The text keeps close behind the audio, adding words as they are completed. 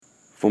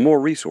For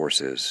more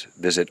resources,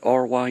 visit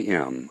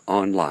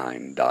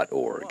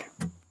rymonline.org.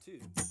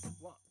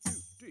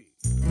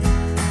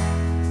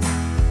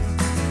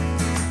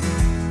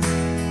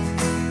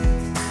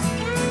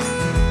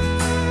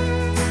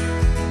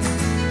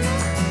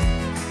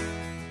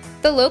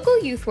 The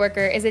Local Youth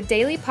Worker is a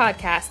daily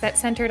podcast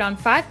that's centered on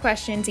 5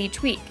 questions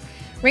each week.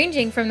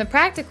 Ranging from the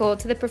practical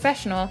to the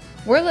professional,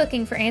 we're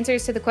looking for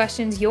answers to the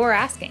questions you're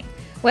asking.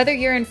 Whether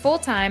you're in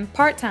full-time,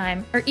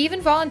 part-time, or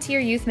even volunteer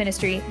youth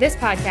ministry, this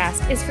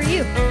podcast is for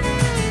you.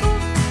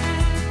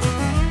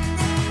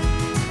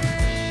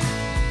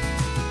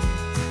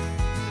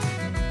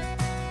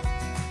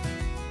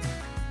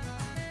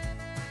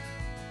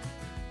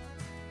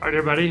 All right,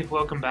 everybody,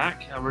 welcome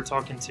back. We're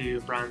talking to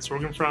Brian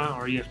Sorgenfrei,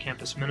 our EF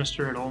campus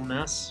minister at Ole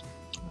Miss.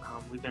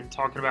 We've been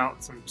talking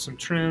about some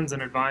trends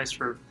and advice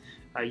for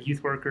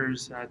youth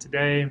workers.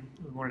 Today,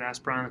 we wanted to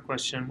ask Brian the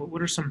question,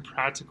 what are some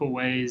practical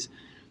ways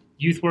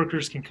youth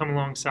workers can come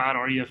alongside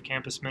our EF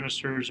campus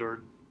ministers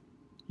or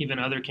even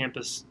other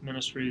campus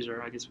ministries,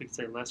 or I guess we could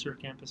say lesser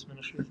campus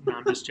ministries? No,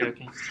 I'm just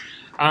joking.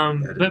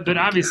 But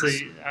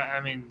obviously, I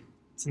mean,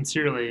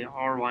 sincerely,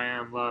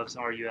 RYM loves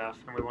RUF,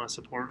 and we want to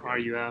support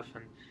RUF.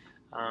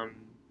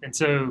 And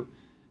so,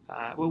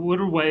 what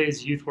are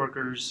ways youth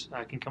workers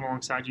can come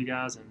alongside you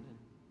guys and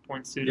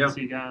point students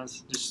to you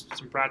guys? Just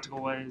some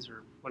practical ways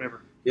or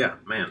whatever. Yeah,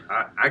 man,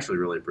 I actually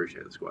really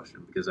appreciate this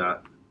question because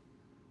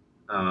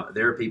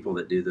there are people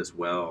that do this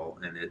well,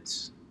 and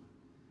it's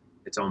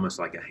almost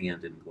like a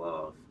hand in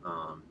glove.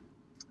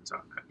 So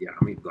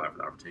I'm even glad for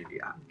the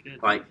opportunity.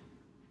 Like,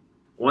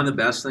 one of the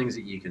best things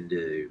that you can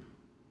do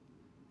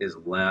is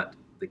let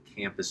the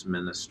campus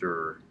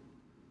minister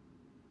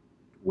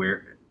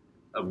where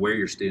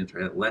your students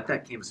are at. Let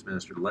that campus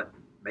minister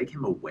make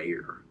him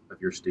aware of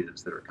your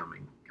students that are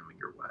coming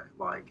your way.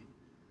 Like,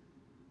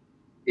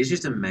 it's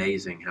just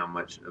amazing how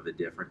much of a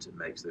difference it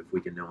makes if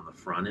we can know on the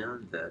front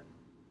end that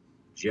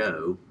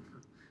Joe,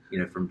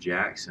 from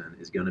Jackson,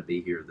 is going to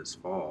be here this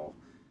fall.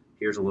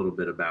 Here's a little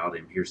bit about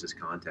him. Here's his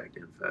contact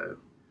info.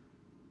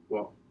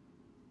 Well,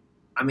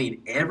 I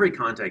mean, every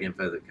contact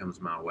info that comes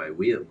my way,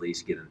 we at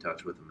least get in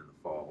touch with them in the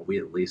fall. We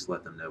at least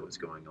let them know what's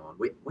going on.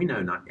 We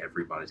know not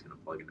everybody's going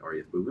to plug into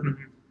RUF, but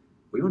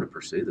we want to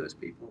pursue those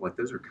people. Like,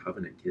 those are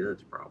covenant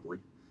kids probably.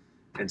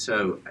 And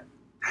so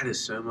that is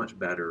so much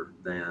better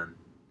than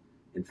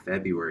in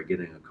February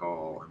getting a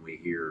call and we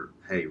hear,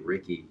 hey,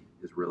 Ricky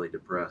is really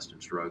depressed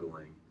and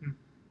struggling.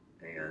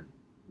 And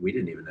we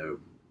didn't even know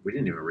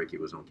Ricky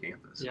was on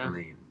campus. Yeah. I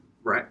mean,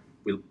 right.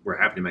 We're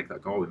happy to make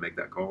that call. We make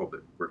that call,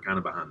 but we're kind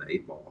of behind the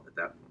 8 ball at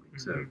that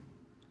point. So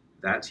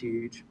that's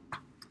huge.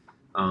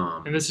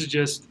 And this is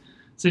just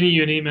sending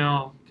you an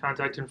email,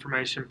 contact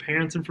information,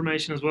 parents'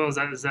 information as well. Is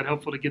that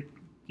helpful to get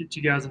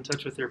you guys in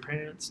touch with their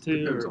parents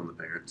too? Depends on the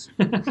parents.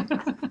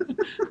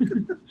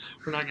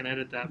 We're not going to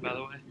edit that, by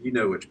the way. You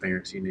know which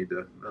parents you need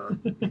to.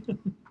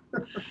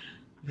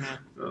 Yeah.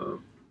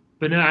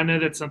 But no, I know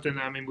that's something.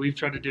 I mean, we've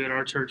tried to do at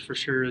our church for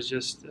sure. Is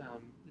just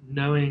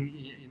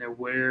knowing,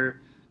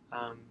 where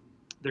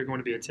they're going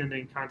to be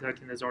attending,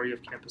 contacting those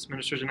RUF campus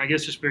ministers, and I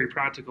guess just very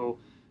practical.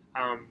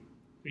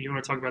 You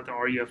want to talk about the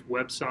RUF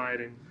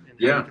website and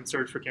how you can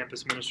search for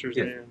campus ministers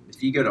there?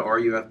 If you go to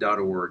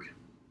ruf.org,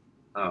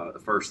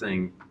 the first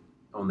thing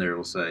on there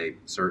will say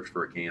search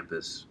for a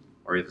campus.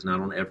 RUF is not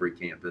on every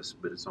campus,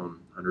 but it's on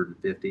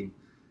 150.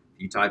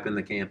 If you type in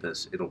the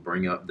campus, it'll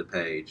bring up the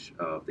page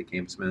of the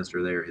campus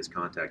minister there, his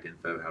contact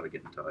info, how to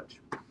get in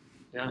touch,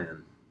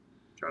 and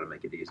try to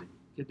make it easy.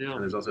 Good deal.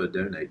 And there's also a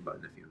donate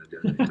button if you want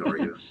to donate to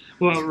RUF.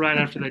 Well, right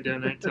after they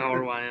donate to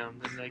RYM,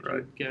 then they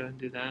can go and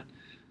do that.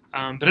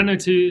 But I know,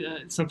 too,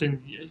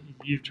 something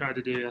you've tried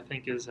to do, I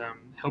think, is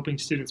helping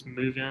students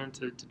move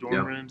into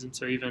dorm rooms. And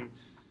so even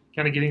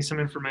kind of getting some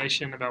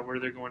information about where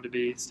they're going to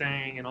be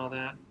staying and all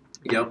that.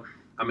 Yep.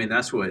 I mean,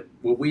 that's what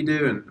we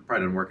do, and it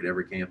probably doesn't work at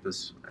every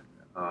campus.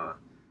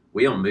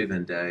 We on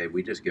move-in day,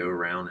 we just go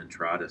around and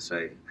try to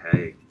say,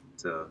 hey,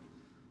 to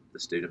the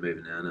student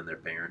moving in and their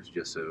parents,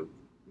 just so,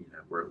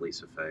 we're at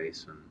least a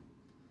face, and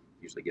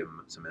usually give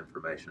them some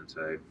information,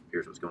 say,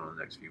 here's what's going on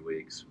the next few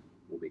weeks.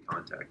 We'll be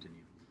contacting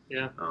you.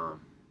 Yeah. All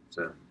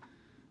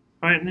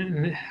right,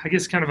 and I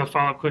guess kind of a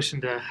follow-up question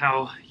to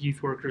how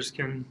youth workers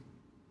can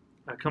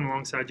come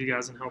alongside you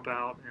guys and help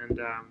out. And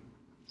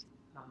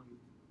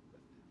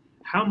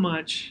how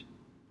much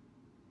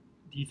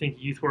do you think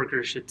youth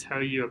workers should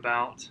tell you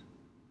about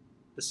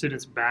the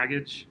student's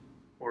baggage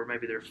or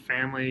maybe their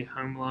family,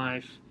 home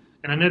life?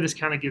 And I know this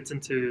kind of gets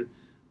into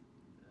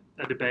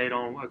a debate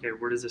on, okay,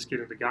 where does this get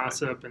into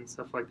gossip and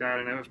stuff like that?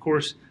 And of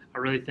course, I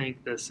really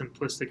think the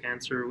simplistic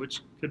answer,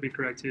 which could be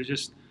correct too, is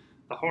just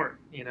the heart.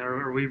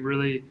 Are we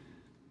really,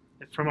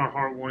 from our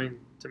heart, wanting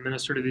to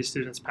minister to these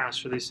students,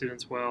 pastor these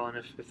students well? And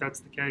if that's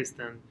the case,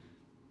 then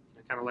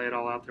kind of lay it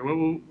all out there.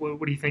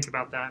 What do you think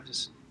about that?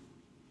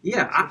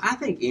 I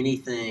think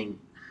anything,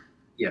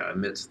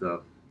 amidst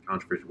the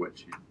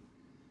controversy,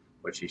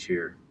 what you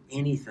share,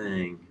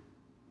 anything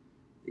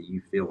that you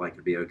feel like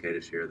would be okay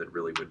to share that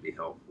really would be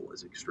helpful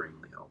is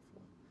extremely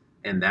helpful.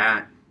 And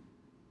that,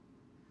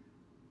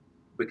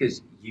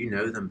 because you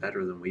know them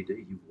better than we do.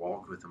 You've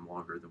walked with them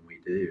longer than we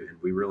do, and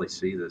we really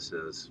see this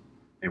as,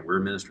 and we're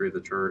a ministry of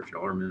the church.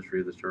 Y'all are a ministry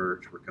of the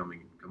church. We're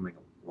coming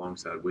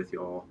alongside with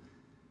y'all,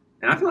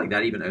 and I feel like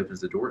that even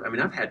opens the door. I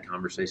mean, I've had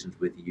conversations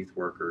with youth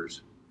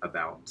workers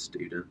about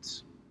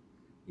students,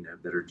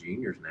 that are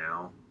juniors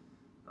now,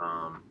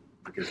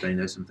 because they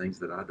know some things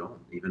that I don't,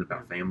 even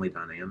about family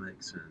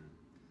dynamics,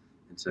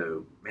 and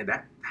so, man,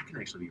 that can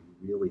actually be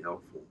really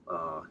helpful,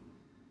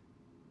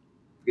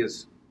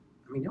 because,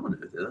 I mean, y'all know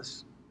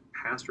this.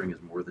 Pastoring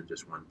is more than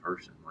just one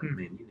person. Like,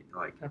 man,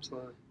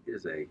 absolutely, it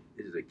is a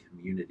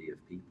community of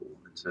people,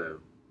 and so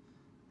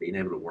being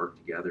able to work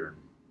together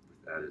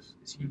with that is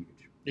huge.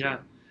 Yeah,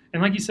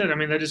 and like you said, I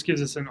mean, that just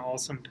gives us an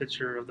awesome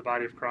picture of the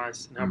body of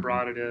Christ and how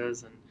broad it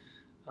is, and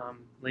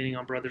leaning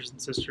on brothers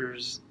and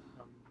sisters,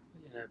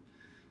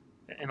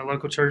 in a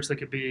local church that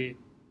could be,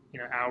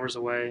 hours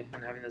away,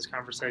 and having those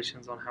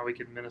conversations on how we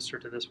could minister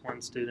to this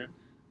one student.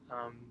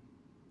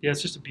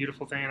 It's just a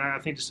beautiful thing, and I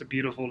think just a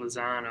beautiful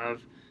design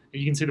of.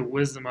 You can see the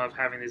wisdom of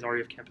having these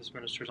RUF campus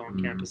ministers on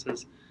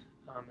campuses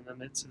in the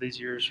midst of these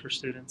years for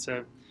students.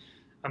 So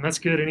that's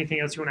good.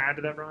 Anything else you want to add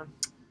to that, Brian?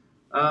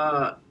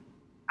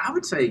 I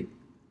would say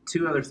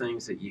two other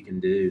things that you can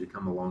do to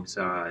come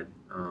alongside.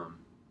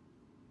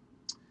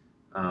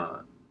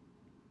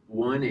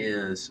 One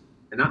is,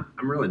 and I'm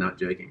really not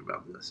joking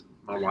about this.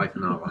 My wife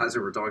and I,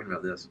 Liza, were talking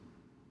about this.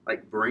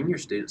 Like, bring your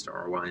students to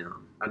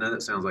RYM. I know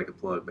that sounds like a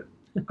plug, but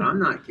I'm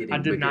not kidding. I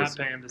did not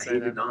pay him to say that. He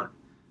did not.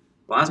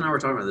 Liza and I were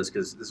talking about this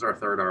because this is our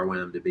third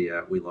RYM to be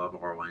at. We love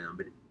RYM,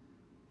 but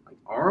like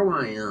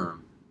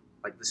RYM,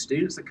 like the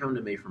students that come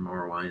to me from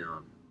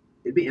RYM,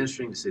 it'd be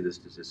interesting to see the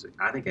statistic.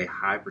 I think a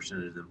high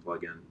percentage of them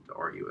plug in to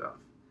RUF.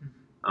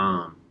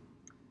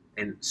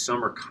 And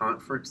summer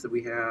conference that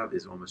we have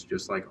is almost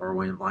just like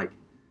RYM. Like,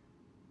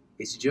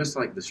 it's just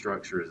like the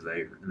structure is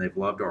there, and they've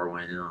loved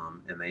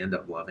RYM, and they end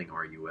up loving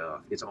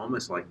RUF. It's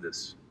almost like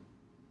this.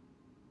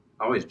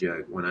 I always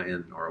joke when I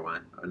end an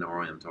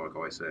RYM talk, I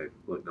always say,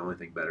 look, the only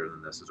thing better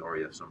than this is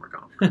RUF summer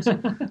conference.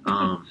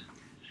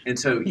 And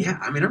so,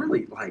 I mean, I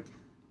really like,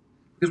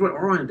 because what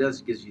RYM does,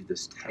 it gives you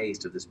this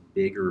taste of this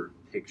bigger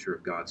picture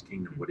of God's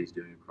kingdom, what he's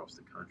doing across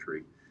the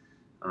country.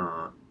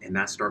 And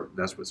that's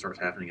what starts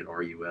happening at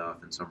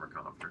RUF and summer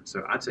conference.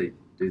 So I'd say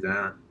do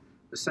that.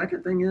 The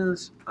second thing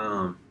is,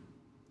 who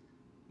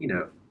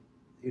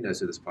knows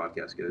who this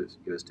podcast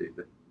goes to,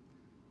 but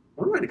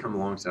one way to come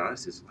alongside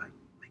us is like,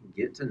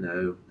 get to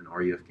know an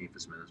RUF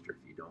campus minister.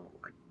 If you don't,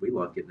 like, we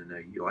love getting to know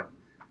you. Like,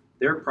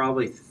 there are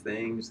probably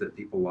things that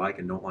people like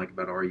and don't like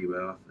about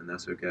RUF, and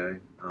that's okay.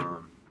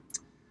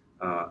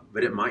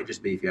 But it might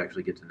just be if you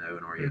actually get to know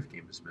an RUF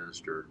campus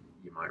minister,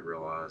 you might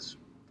realize,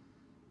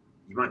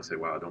 you might say,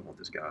 wow, I don't want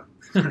this guy.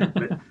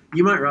 But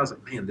you might realize,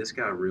 like, man, this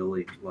guy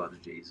really loves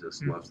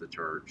Jesus, loves the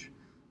church,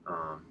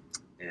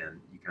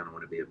 and you kind of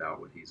want to be about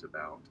what he's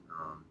about.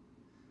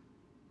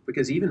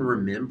 Because even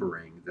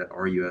remembering that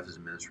RUF is a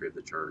ministry of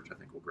the church, I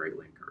think will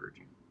greatly encourage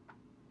you.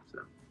 So,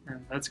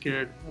 that's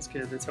good.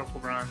 That's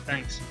helpful, Brian.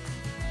 Thanks.